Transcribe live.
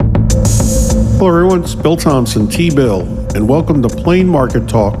Hello everyone, it's Bill Thompson, T-Bill, and welcome to Plain Market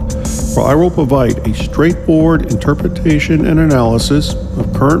Talk, where I will provide a straightforward interpretation and analysis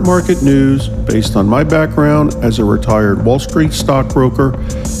of current market news based on my background as a retired Wall Street stockbroker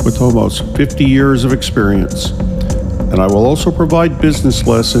with almost 50 years of experience. And I will also provide business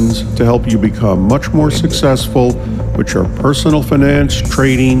lessons to help you become much more successful with your personal finance,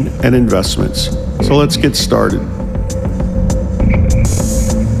 trading, and investments. So let's get started.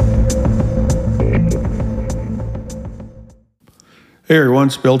 Hey everyone,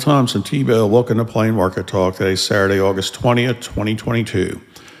 it's Bill Thompson, T-Bill. Welcome to Plain Market Talk. Today's Saturday, August 20th, 2022.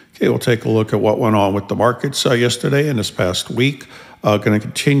 Okay, we'll take a look at what went on with the markets yesterday and this past week. Going to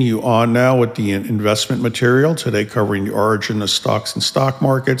continue on now with the investment material today, covering the origin of stocks and stock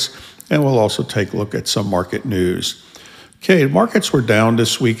markets, and we'll also take a look at some market news. Okay, markets were down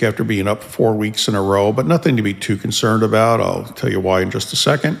this week after being up 4 weeks in a row, but nothing to be too concerned about. I'll tell you why in just a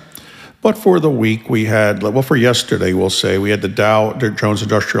second. But for the week we had, well, for yesterday, we'll say, we had the Dow Jones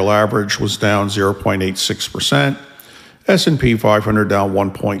Industrial Average was down 0.86%, S&P 500 down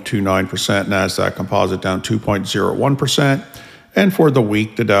 1.29%, NASDAQ Composite down 2.01%, and for the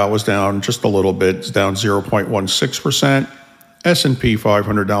week, the Dow was down just a little bit, it's down 0.16%, S&P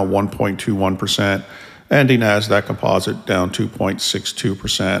 500 down 1.21%, and the NASDAQ Composite down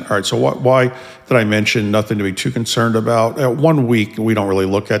 2.62%. All right, so why did I mention nothing to be too concerned about? 1 week, we don't really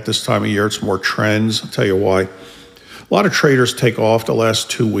look at this time of year. It's more trends. I'll tell you why. A lot of traders take off the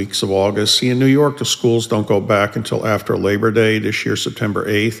last 2 weeks of August. See, in New York, the schools don't go back until after Labor Day, this year, September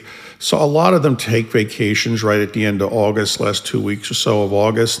 8th. So a lot of them take vacations right at the end of August, last 2 weeks or so of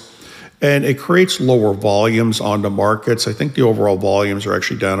August. And it creates lower volumes on the markets. I think the overall volumes are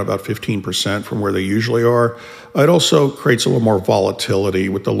actually down about 15% from where they usually are. It also creates a little more volatility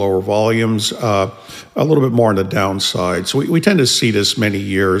with the lower volumes, a little bit more on the downside. So we tend to see this many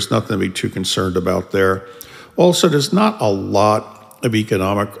years, nothing to be too concerned about there. Also, there's not a lot of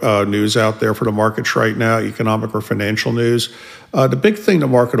economic news out there for the markets right now, economic or financial news. The big thing the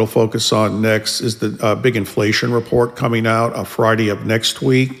market will focus on next is the big inflation report coming out Friday of next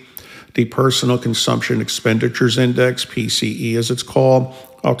week. The Personal Consumption Expenditures Index, PCE as it's called.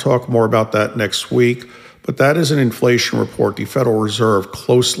 I'll talk more about that next week. But that is an inflation report the Federal Reserve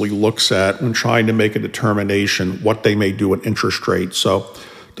closely looks at when trying to make a determination what they may do with interest rates. So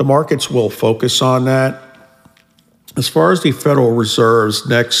the markets will focus on that. As far as the Federal Reserve's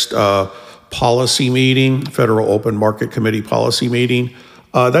next policy meeting, Federal Open Market Committee policy meeting,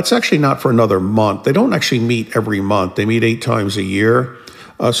 that's actually not for another month. They don't actually meet every month. They meet 8 times a year.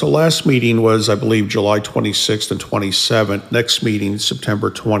 So last meeting was, I believe, July 26th and 27th. Next meeting, September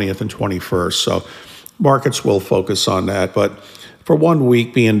 20th and 21st. So markets will focus on that. But for 1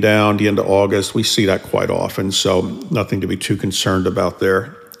 week being down, the end of August, we see that quite often. So nothing to be too concerned about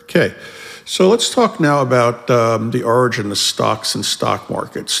there. Okay, so let's talk now about the origin of stocks and stock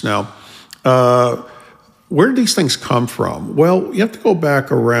markets. Now, where did these things come from? Well, you have to go back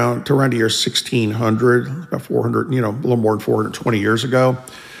around the year 1600, about 400, a little more than 420 years ago.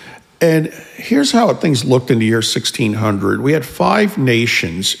 And here's how things looked in the year 1600. We had 5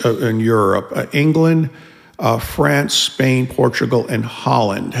 nations in Europe, England, France, Spain, Portugal, and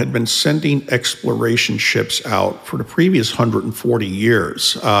Holland had been sending exploration ships out for the previous 140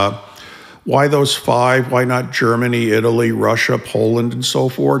 years. Why those 5? Why not Germany, Italy, Russia, Poland, and so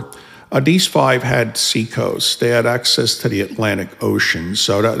forth? These 5 had seacoasts. They had access to the Atlantic Ocean,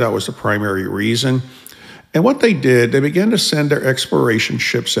 so that was the primary reason. And what they did, they began to send their exploration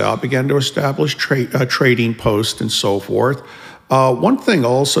ships out, began to establish trading posts and so forth. One thing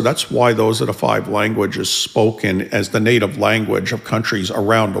also, that's why those are the 5 languages spoken as the native language of countries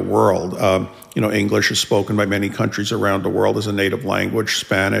around the world. English is spoken by many countries around the world as a native language,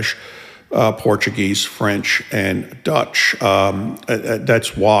 Spanish, Portuguese, French, and Dutch.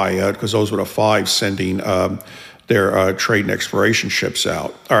 That's why, because those were the 5 sending their trade and exploration ships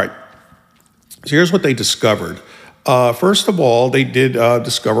out. All right, so here's what they discovered. First of all, they did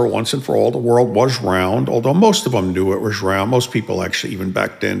discover once and for all the world was round, although most of them knew it was round. Most people actually, even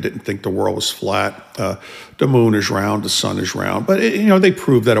back then, didn't think the world was flat. The moon is round, the sun is round, but they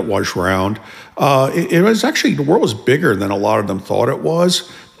proved that it was round. It was actually, the world was bigger than a lot of them thought it was.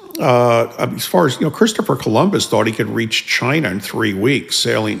 As far as, Christopher Columbus thought he could reach China in 3 weeks,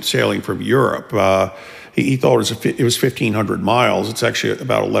 sailing from Europe. He thought it was 1,500 miles. It's actually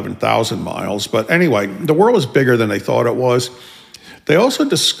about 11,000 miles. But anyway, the world was bigger than they thought it was. They also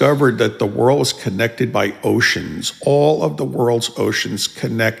discovered that the world was connected by oceans, all of the world's oceans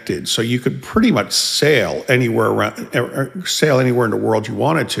connected. So you could pretty much sail anywhere in the world you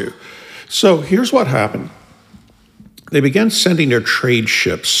wanted to. So here's what happened. They began sending their trade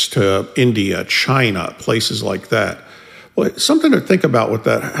ships to India, China, places like that. Well, something to think about with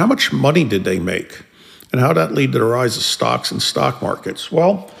that, how much money did they make? And how did that lead to the rise of stocks and stock markets?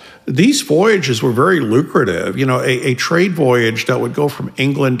 Well, these voyages were very lucrative. A trade voyage that would go from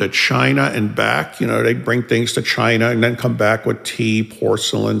England to China and back, they'd bring things to China and then come back with tea,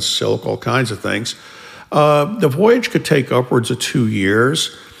 porcelain, silk, all kinds of things. The voyage could take upwards of 2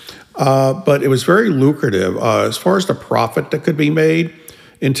 years. But it was very lucrative. As far as the profit that could be made,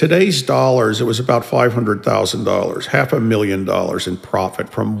 in today's dollars, it was about $500,000, $500,000 in profit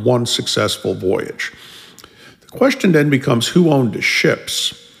from one successful voyage. The question then becomes, who owned the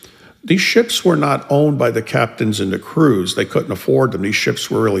ships? These ships were not owned by the captains and the crews. They couldn't afford them. These ships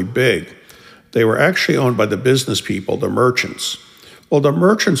were really big. They were actually owned by the business people, the merchants. Well, the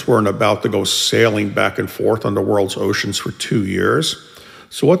merchants weren't about to go sailing back and forth on the world's oceans for 2 years.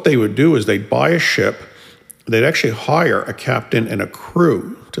 So what they would do is they'd buy a ship, they'd actually hire a captain and a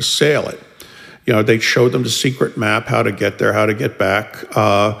crew to sail it. They'd show them the secret map, how to get there, how to get back,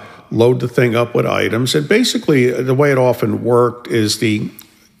 load the thing up with items. And basically, the way it often worked is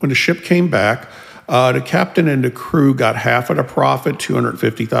when the ship came back, the captain and the crew got half of the profit,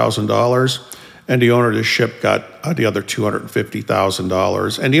 $250,000, and the owner of the ship got the other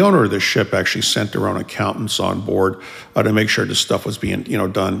 $250,000. And the owner of the ship actually sent their own accountants on board to make sure this stuff was being,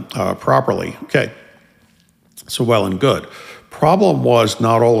 done properly. Okay, so well and good. Problem was,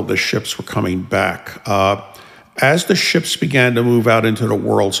 not all of the ships were coming back. As the ships began to move out into the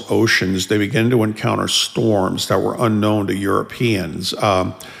world's oceans, they began to encounter storms that were unknown to Europeans.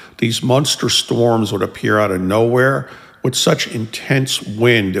 These monster storms would appear out of nowhere with such intense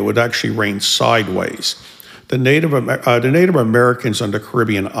wind, it would actually rain sideways. The Native Americans on the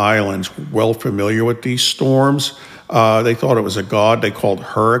Caribbean islands were well familiar with these storms. They thought it was a god they called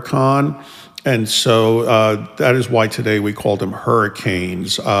Hurricane. And so that is why today we call them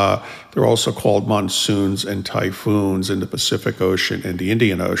hurricanes. They're also called monsoons and typhoons in the Pacific Ocean and the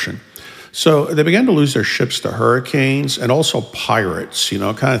Indian Ocean. So they began to lose their ships to hurricanes and also pirates,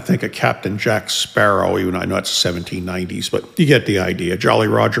 kind of think of Captain Jack Sparrow, even though I know it's 1790s, but you get the idea, Jolly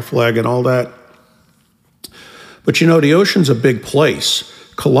Roger Flag and all that. But the ocean's a big place.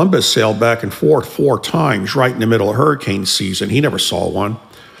 Columbus sailed back and forth 4 times right in the middle of hurricane season. He never saw one.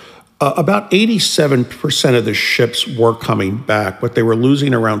 About 87% of the ships were coming back, but they were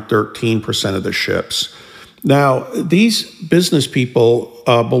losing around 13% of the ships. Now, these business people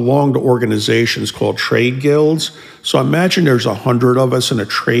belong to organizations called trade guilds. So imagine there's 100 of us in a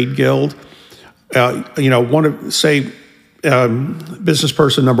trade guild. Business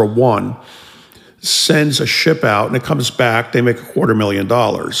person number 1 sends a ship out and it comes back, they make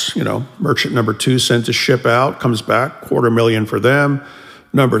 $250,000. Merchant number 2 sends a ship out, comes back, $250,000 for them.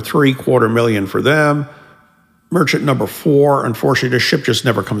 Number 3, $250,000 for them. Merchant number 4, unfortunately, the ship just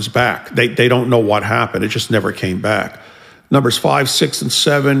never comes back. They don't know what happened. It just never came back. Numbers 5, 6, and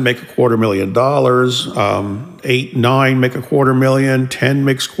 7 make $250,000. 8, 9 make $250,000. 10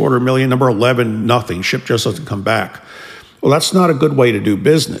 makes $250,000. Number 11, nothing. Ship just doesn't come back. Well, that's not a good way to do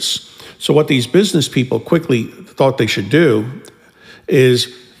business. So what these business people quickly thought they should do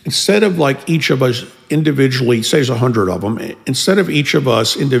is, instead of like each of us individually, say there's 100 of them, instead of each of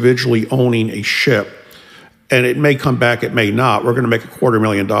us individually owning a ship, and it may come back, it may not, we're going to make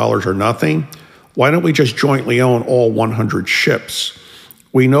 $250,000 or nothing. Why don't we just jointly own all 100 ships?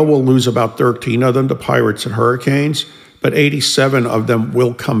 We know we'll lose about 13 of them to pirates and hurricanes, but 87 of them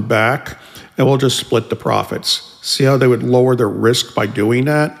will come back, and we'll just split the profits. See how they would lower their risk by doing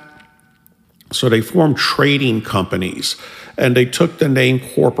that? So they formed trading companies, and they took the name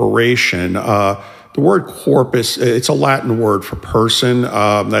corporation. The word corpus, it's a Latin word for person.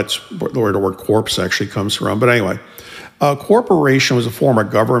 That's where the word corpse actually comes from. But anyway, corporation was a form of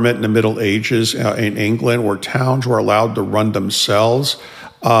government in the Middle Ages in England, where towns were allowed to run themselves.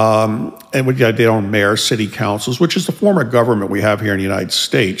 And with their own mayors, city councils, which is the form of government we have here in the United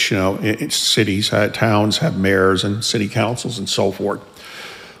States. Cities, towns have mayors and city councils and so forth.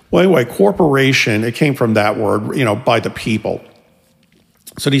 Well, anyway, corporation, it came from that word, by the people.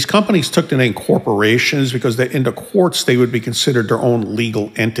 So these companies took the name corporations because in the courts, they would be considered their own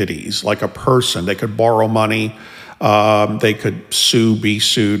legal entities, like a person. They could borrow money, they could sue, be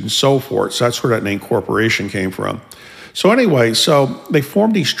sued, and so forth. So that's where that name corporation came from. So anyway, so they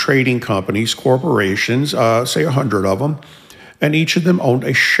formed these trading companies, corporations, say 100 of them, and each of them owned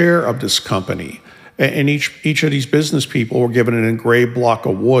a share of this company. And each of these business people were given an engraved block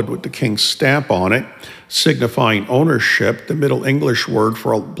of wood with the king's stamp on it, signifying ownership. The Middle English word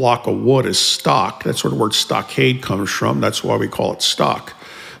for a block of wood is stock. That's where the word stockade comes from. That's why we call it stock.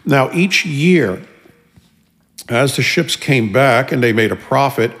 Now, each year, As the ships came back and they made a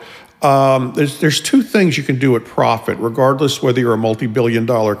profit, there's two things you can do at profit, regardless whether you're a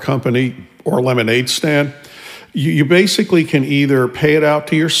multi-billion-dollar company or a lemonade stand. You basically can either pay it out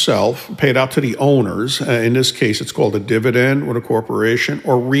to yourself, pay it out to the owners. In this case, it's called a dividend with a corporation,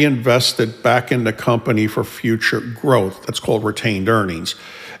 or reinvest it back in the company for future growth. That's called retained earnings.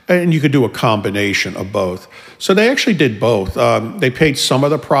 And you could do a combination of both. So they actually did both. They paid some of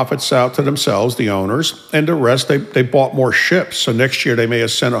the profits out to themselves, the owners, and the rest, they bought more ships. So next year, they may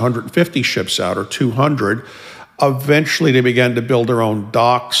have sent 150 ships out or 200. Eventually, they began to build their own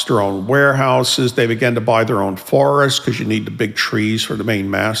docks, their own warehouses. They began to buy their own forests because you need the big trees for the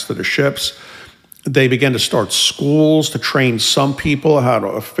main mast of the ships. They began to start schools to train some people how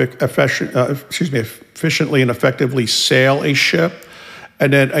to efficiently and effectively sail a ship.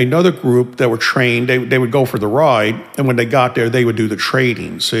 And then another group that were trained, they would go for the ride, and when they got there, they would do the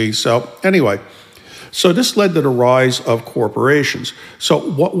trading, see? So anyway, so this led to the rise of corporations. So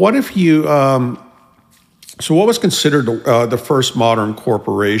what if you... So what was considered the first modern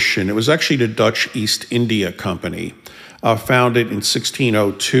corporation? It was actually the Dutch East India Company, founded in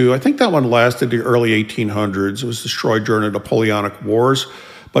 1602. I think that one lasted the early 1800s. It was destroyed during the Napoleonic Wars.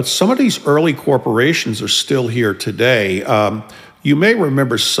 But some of these early corporations are still here today. You may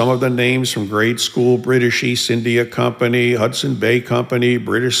remember some of the names from grade school: British East India Company, Hudson Bay Company,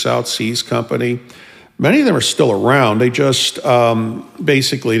 British South Seas Company. Many of them are still around. They just,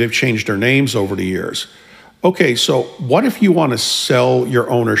 basically, they've changed their names over the years. Okay, so what if you want to sell your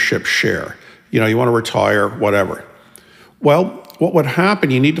ownership share? You want to retire, whatever. Well, what would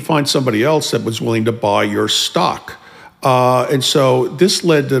happen, you need to find somebody else that was willing to buy your stock. And so this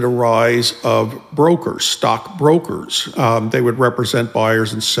led to the rise of brokers, stock brokers. They would represent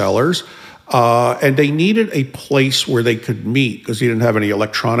buyers and sellers. And they needed a place where they could meet because you didn't have any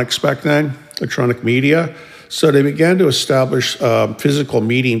electronics back then, electronic media. So they began to establish physical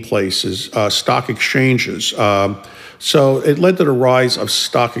meeting places, stock exchanges. So it led to the rise of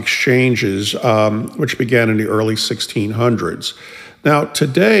stock exchanges, which began in the early 1600s. Now,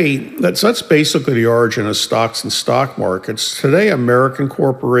 today, that's basically the origin of stocks and stock markets. Today, American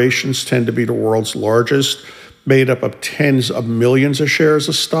corporations tend to be the world's largest, made up of tens of millions of shares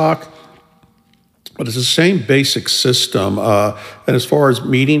of stock. But it's the same basic system. And as far as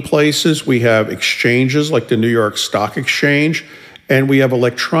meeting places, we have exchanges like the New York Stock Exchange, and we have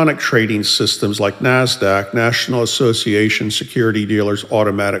electronic trading systems like NASDAQ, National Association Security Dealers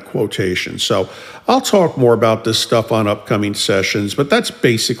Automatic Quotation. So I'll talk more about this stuff on upcoming sessions, but that's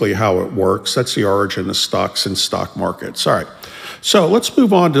basically how it works. That's the origin of stocks and stock markets. All right. So let's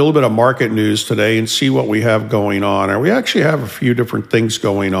move on to a little bit of market news today and see what we have going on. And we actually have a few different things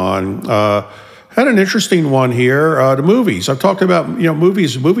going on. Had an interesting one here, the movies. I've talked about,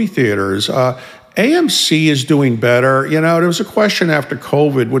 movies, movie theaters. AMC is doing better. There was a question after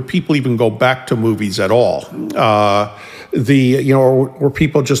COVID, would people even go back to movies at all? Were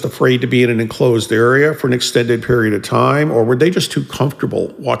people just afraid to be in an enclosed area for an extended period of time, or were they just too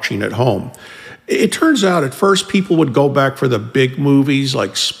comfortable watching at home? It turns out at first people would go back for the big movies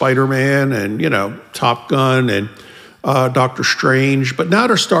like Spider-Man and, Top Gun and Doctor Strange, but now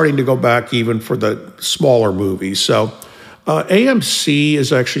they're starting to go back even for the smaller movies. So AMC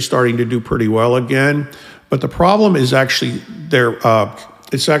is actually starting to do pretty well again, but the problem is actually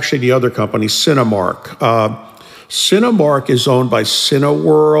it's actually the other company, Cinemark. Cinemark is owned by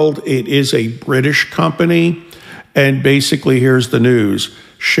Cineworld. It is a British company, and basically here's the news.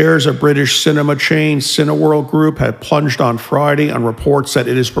 Shares of British cinema chain Cineworld Group had plunged on Friday on reports that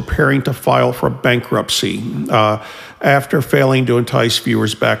it is preparing to file for bankruptcy after failing to entice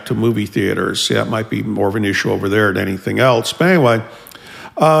viewers back to movie theaters. See, that might be more of an issue over there than anything else. But anyway,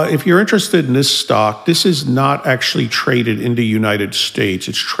 if you're interested in this stock, this is not actually traded in the United States.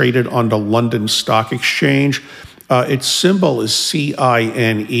 It's traded on the London Stock Exchange. Its symbol is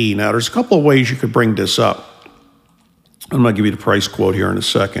CINE. Now, there's a couple of ways you could bring this up. I'm going to give you the price quote here in a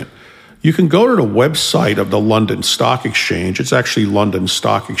second. You can go to the website of the London Stock Exchange. It's actually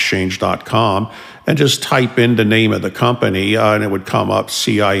londonstockexchange.com, and just type in the name of the company, and it would come up,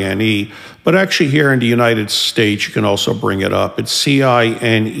 CINE. But actually here in the United States, you can also bring it up. It's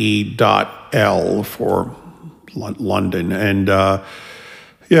CINE.L for London. And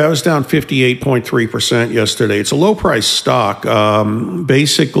yeah, it was down 58.3% yesterday. It's a low-price stock.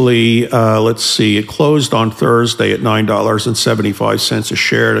 Basically, let's see, it closed on Thursday at $9.75 a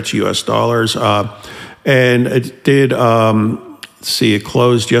share. That's U.S. dollars. And it did, see, it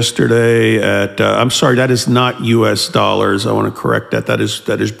closed yesterday at, I'm sorry, that is not US dollars. I want to correct that. That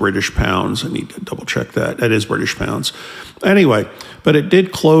is British pounds. I need to double check that. That is British pounds. Anyway, but it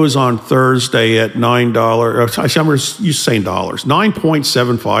did close on Thursday at $9. I'm used saying dollars.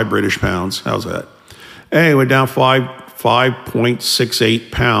 9.75 British pounds. How's that? Anyway, down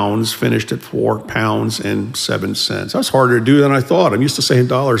 5.68 pounds, finished at £4.07. That's harder to do than I thought. I'm used to saying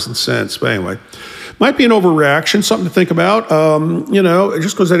dollars and cents. But anyway, might be an overreaction, something to think about.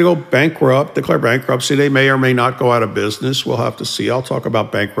 Just because they go bankrupt, declare bankruptcy, they may or may not go out of business. We'll have to see. I'll talk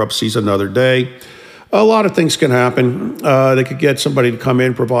about bankruptcies another day. A lot of things can happen. They could get somebody to come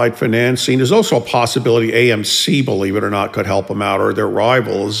in, provide financing. There's also a possibility AMC, believe it or not, could help them out, or their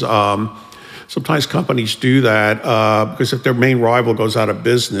rivals. Sometimes companies do that because if their main rival goes out of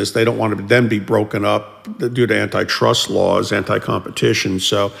business, they don't want to then be broken up due to antitrust laws, anti-competition.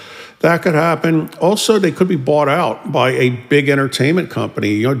 So that could happen. Also, they could be bought out by a big entertainment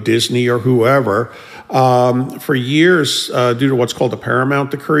company, Disney or whoever. For years, due to what's called the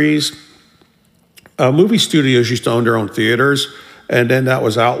Paramount decrees, movie studios used to own their own theaters, and then that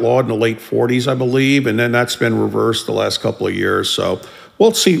was outlawed in the late 40s, I believe, and then that's been reversed the last couple of years. So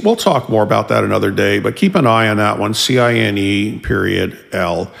we'll see. We'll talk more about that another day, but keep an eye on that one,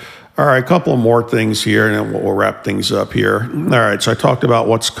 CINE.L. All right, a couple of more things here, and then we'll wrap things up here. All right, so I talked about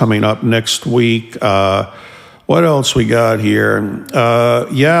what's coming up next week. What else we got here?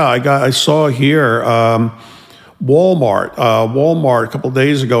 I saw here Walmart. Walmart a couple of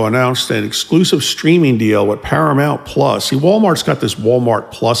days ago announced an exclusive streaming deal with Paramount Plus. See, Walmart's got this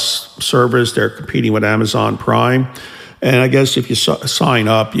Walmart Plus service. They're competing with Amazon Prime. And I guess if you sign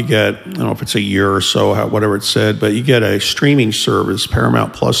up, you get, I don't know if it's a year or so, whatever it said, but you get a streaming service,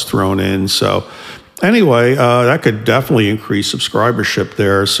 Paramount Plus, thrown in. So anyway, that could definitely increase subscribership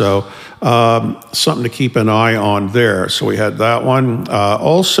there. So something to keep an eye on there. So we had that one.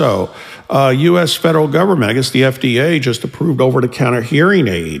 Also, U.S. federal government, I guess the FDA just approved over-the-counter hearing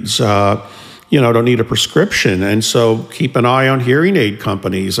aids. Don't need a prescription. And so keep an eye on hearing aid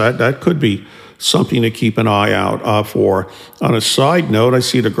companies. That could be something to keep an eye out for. On a side note, I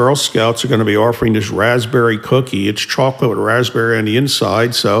see the Girl Scouts are going to be offering this raspberry cookie. It's chocolate with raspberry on the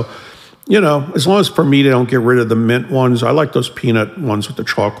inside. So, as long as for me, they don't get rid of the mint ones. I like those peanut ones with the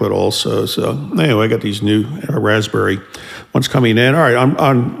chocolate also. So anyway, I got these new raspberry ones coming in. All right,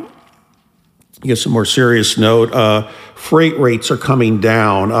 on I guess a more serious note, freight rates are coming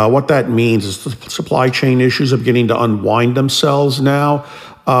down. What that means is the supply chain issues are beginning to unwind themselves now.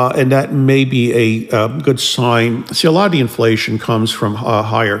 And that may be a good sign. See, a lot of the inflation comes from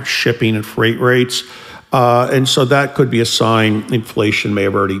higher shipping and freight rates. And so that could be a sign inflation may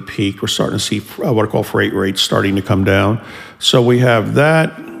have already peaked. We're starting to see what I call freight rates starting to come down. So we have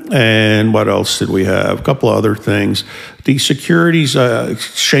that. And what else did we have? A couple of other things. The Securities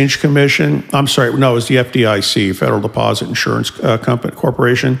Exchange Commission, it was the FDIC, Federal Deposit Insurance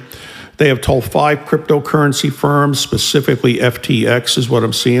Corporation. They have told 5 cryptocurrency firms, specifically FTX is what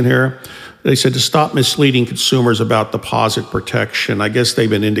I'm seeing here. They said to stop misleading consumers about deposit protection. I guess they've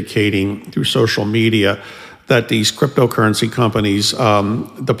been indicating through social media that these cryptocurrency companies'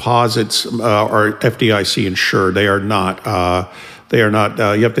 deposits are FDIC insured. They are not. You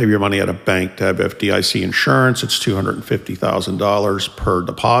have to have your money at a bank to have FDIC insurance. It's $250,000 per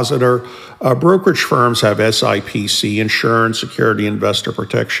depositor. Brokerage firms have SIPC insurance, Security Investor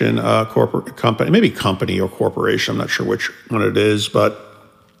Protection corporate company, maybe company or corporation. I'm not sure which one it is, but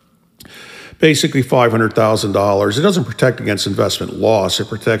basically $500,000. It doesn't protect against investment loss. It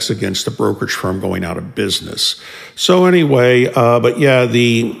protects against the brokerage firm going out of business. So anyway,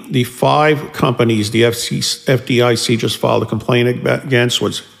 the 5 companies the FDIC just filed a complaint against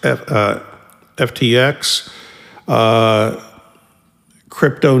was FTX,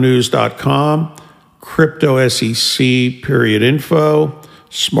 CryptoNews.com, CryptoSEC.info,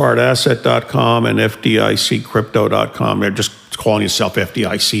 SmartAsset.com, and FDICCrypto.com. They're just calling yourself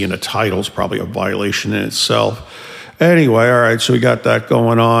FDIC in the title is probably a violation in itself. Anyway, all right, so we got that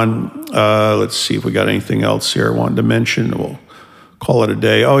going on. Let's see if we got anything else here I wanted to mention. We'll call it a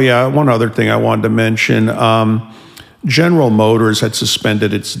day. Oh, yeah, one other thing I wanted to mention. General Motors had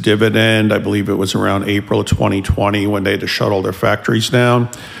suspended its dividend. I believe it was around April of 2020 when they had to shut all their factories down.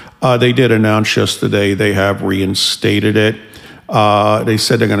 They did announce yesterday they have reinstated it. They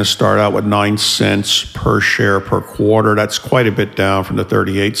said they're going to start out with 9 cents per share per quarter. That's quite a bit down from the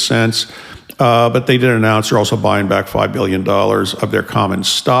 38 cents. But they did announce they're also buying back $5 billion of their common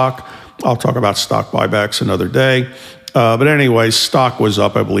stock. I'll talk about stock buybacks another day. But anyway, stock was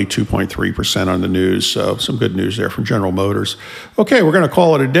up, I believe, 2.3% on the news. So some good news there from General Motors. Okay, we're going to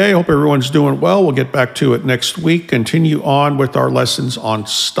call it a day. Hope everyone's doing well. We'll get back to it next week. Continue on with our lessons on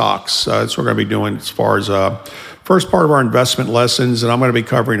stocks. That's what we're going to be doing as far as first part of our investment lessons. And I'm going to be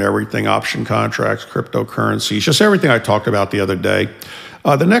covering everything: option contracts, cryptocurrencies, just everything I talked about the other day.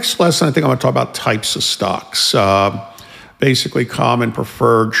 The next lesson, I think I'm going to talk about types of stocks. Basically common,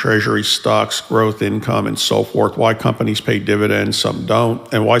 preferred, treasury stocks, growth, income, and so forth, why companies pay dividends, some don't,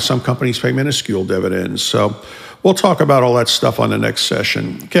 and why some companies pay minuscule dividends. So we'll talk about all that stuff on the next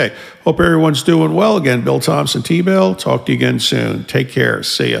session. Okay, hope everyone's doing well. Again, Bill Thompson, T-Bill. Talk to you again soon. Take care.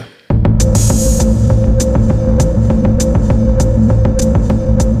 See ya.